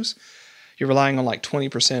visual cues, you're relying on like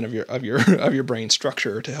 20% of your brain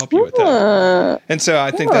structure to help you with that. And so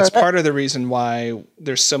I think that's part of the reason why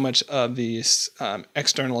there's so much of these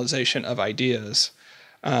externalization of ideas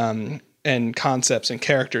and concepts and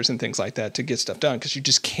characters and things like that to get stuff done, because you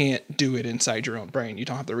just can't do it inside your own brain. You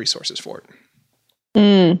don't have the resources for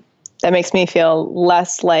it. That makes me feel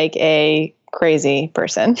less like a crazy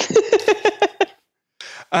person.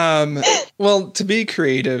 Well, to be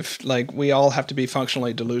creative, like we all have to be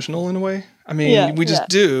functionally delusional in a way. I mean, we just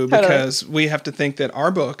do, because we have to think that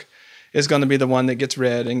our book is going to be the one that gets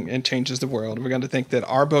read and changes the world. We're going to think that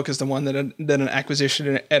our book is the one that an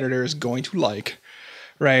acquisition editor is going to like.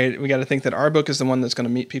 Right. We got to think that our book is the one that's going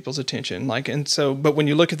to meet people's attention. But when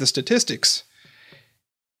you look at the statistics,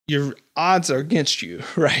 your odds are against you,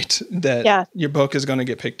 right? That your book is going to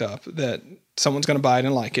get picked up, that someone's going to buy it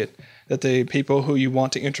and like it, that the people who you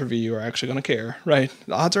want to interview are actually going to care, right?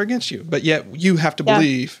 The odds are against you, but yet you have to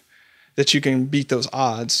believe that you can beat those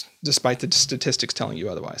odds despite the statistics telling you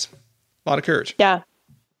otherwise. A lot of courage. Yeah.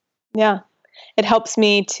 Yeah. It helps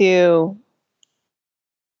me to...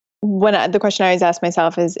 the question I always ask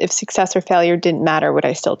myself is, if success or failure didn't matter, would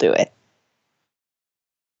I still do it?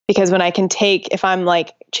 Because if I'm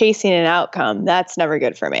like chasing an outcome, that's never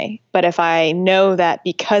good for me. But if I know that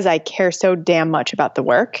because I care so damn much about the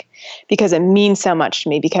work, because it means so much to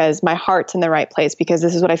me, because my heart's in the right place, because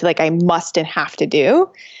this is what I feel like I must and have to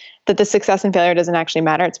do, that the success and failure doesn't actually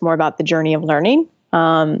matter. It's more about the journey of learning.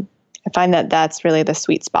 I find that that's really the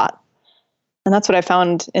sweet spot. And that's what I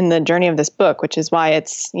found in the journey of this book, which is why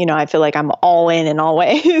it's, I feel like I'm all in all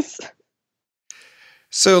ways.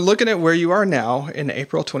 So looking at where you are now in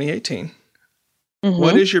April 2018,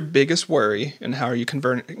 what is your biggest worry, and how are you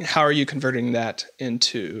converting that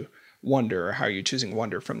into wonder, or how are you choosing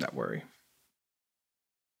wonder from that worry?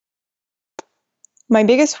 My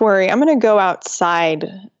biggest worry, I'm going to go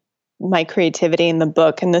outside my creativity in the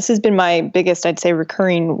book. And this has been my biggest, I'd say,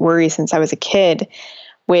 recurring worry since I was a kid,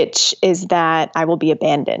 which is that I will be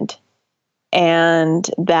abandoned. And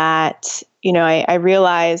that, I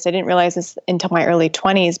didn't realize this until my early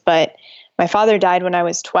 20s, but my father died when I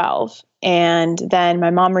was 12. And then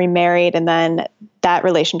my mom remarried, and then that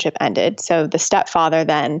relationship ended. So the stepfather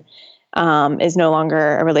then is no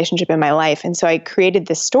longer a relationship in my life. And so I created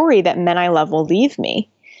this story that men I love will leave me.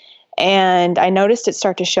 And I noticed it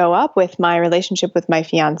start to show up with my relationship with my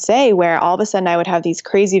fiance, where all of a sudden I would have these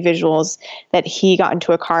crazy visuals that he got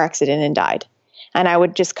into a car accident and died. And I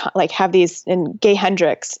would just have these, and Gay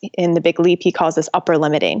Hendricks in The Big Leap, he calls this upper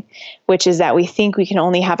limiting, which is that we think we can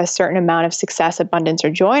only have a certain amount of success, abundance, or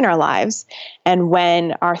joy in our lives. And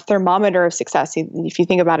when our thermometer of success, if you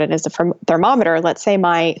think about it as a thermometer, let's say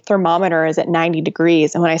my thermometer is at 90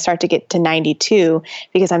 degrees. And when I start to get to 92,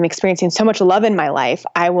 because I'm experiencing so much love in my life,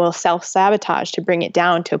 I will self-sabotage to bring it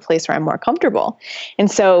down to a place where I'm more comfortable.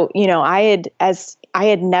 And so, I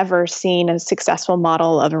had never seen a successful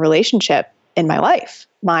model of a relationship in my life.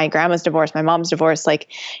 My grandma's divorced, my mom's divorced,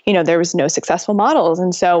 there was no successful models.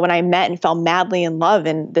 And so when I met and fell madly in love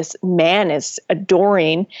and this man is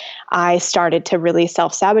adoring, I started to really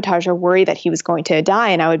self-sabotage or worry that he was going to die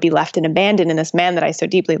and I would be left and abandoned and this man that I so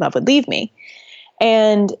deeply love would leave me.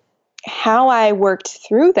 And how I worked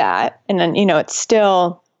through that, and then, it's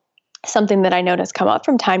still something that I notice come up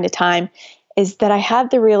from time to time, is that I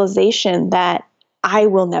had the realization that I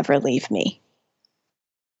will never leave me.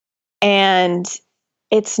 And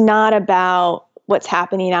it's not about what's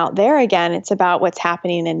happening out there again. It's about what's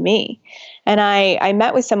happening in me. And I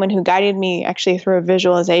met with someone who guided me actually through a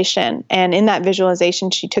visualization. And in that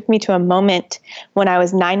visualization, she took me to a moment when I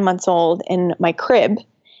was 9 months old in my crib.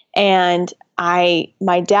 And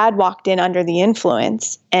my dad walked in under the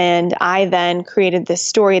influence. And I then created this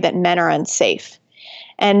story that men are unsafe.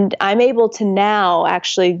 And I'm able to now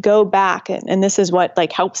actually go back, and this is what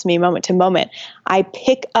helps me moment to moment. I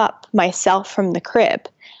pick up myself from the crib.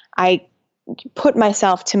 I put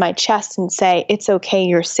myself to my chest and say, it's okay,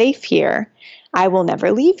 you're safe here. I will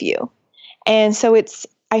never leave you. And so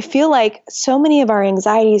I feel like so many of our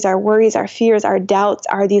anxieties, our worries, our fears, our doubts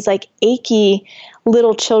are these achy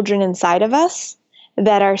little children inside of us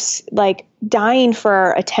that are dying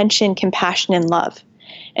for attention, compassion, and love.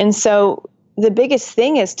 And so the biggest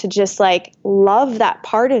thing is to just love that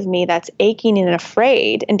part of me that's aching and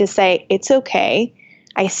afraid and to say, it's okay.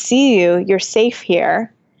 I see you. You're safe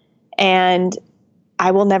here. And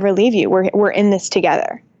I will never leave you. We're in this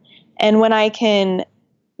together. And when I can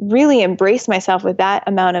really embrace myself with that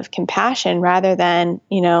amount of compassion rather than,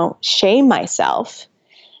 shame myself,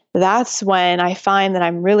 that's when I find that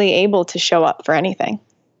I'm really able to show up for anything.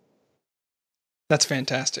 That's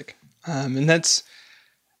fantastic. And that's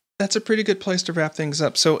a pretty good place to wrap things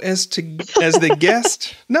up. So as the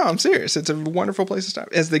guest, no, I'm serious. It's a wonderful place to stop.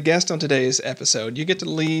 As the guest on today's episode, you get to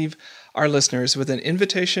leave our listeners with an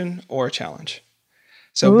invitation or a challenge.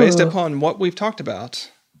 So based upon what we've talked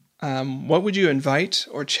about, what would you invite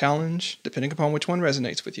or challenge, depending upon which one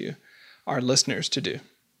resonates with you, our listeners to do?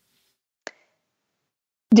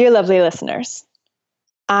 Dear lovely listeners,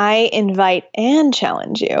 I invite and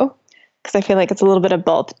challenge you, because I feel like it's a little bit of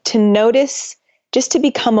both, to notice, just to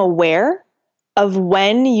become aware of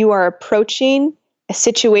when you are approaching a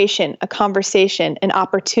situation, a conversation, an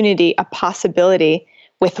opportunity, a possibility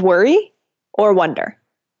with worry or wonder.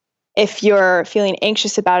 If you're feeling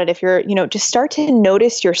anxious about it, if you're, just start to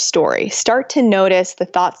notice your story, start to notice the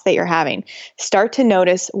thoughts that you're having, start to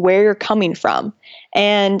notice where you're coming from.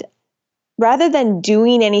 And rather than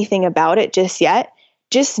doing anything about it just yet,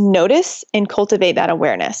 just notice and cultivate that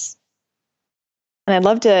awareness.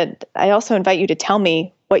 And I also invite you to tell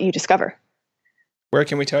me what you discover. Where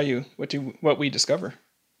can we tell you what we discover?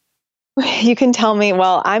 You can tell me,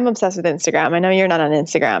 well, I'm obsessed with Instagram. I know you're not on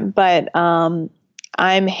Instagram, but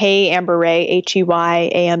I'm Hey Amber Rae,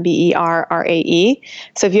 HeyAmberRae.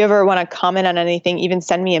 So if you ever want to comment on anything, even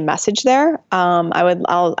send me a message there.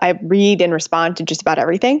 I read and respond to just about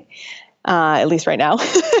everything, at least right now.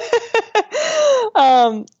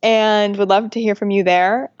 And would love to hear from you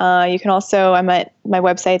there. You can also, I'm at my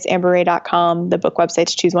website's amberrae.com, the book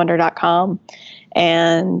website's choosewonder.com.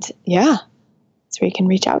 And yeah, that's where you can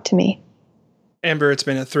reach out to me. Amber, it's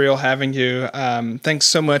been a thrill having you. Thanks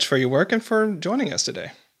so much for your work and for joining us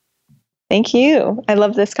today. Thank you. I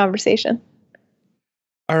love this conversation.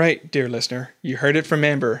 All right, dear listener, you heard it from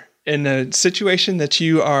Amber. In a situation that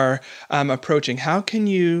you are approaching, how can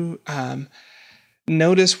you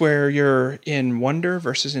notice where you're in wonder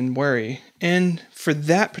versus in worry? And for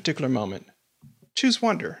that particular moment, choose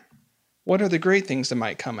wonder. What are the great things that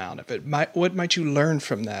might come out of it? What might you learn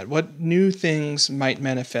from that? What new things might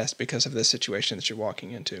manifest because of the situation that you're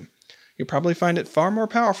walking into? You'll probably find it far more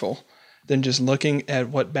powerful than just looking at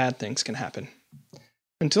what bad things can happen.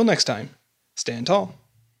 Until next time, stand tall.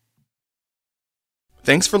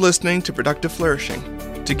 Thanks for listening to Productive Flourishing.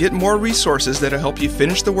 To get more resources that'll help you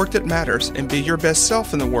finish the work that matters and be your best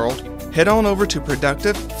self in the world, head on over to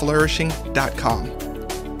productiveflourishing.com.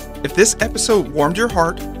 If this episode warmed your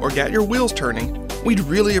heart or got your wheels turning, we'd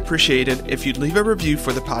really appreciate it if you'd leave a review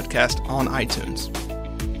for the podcast on iTunes.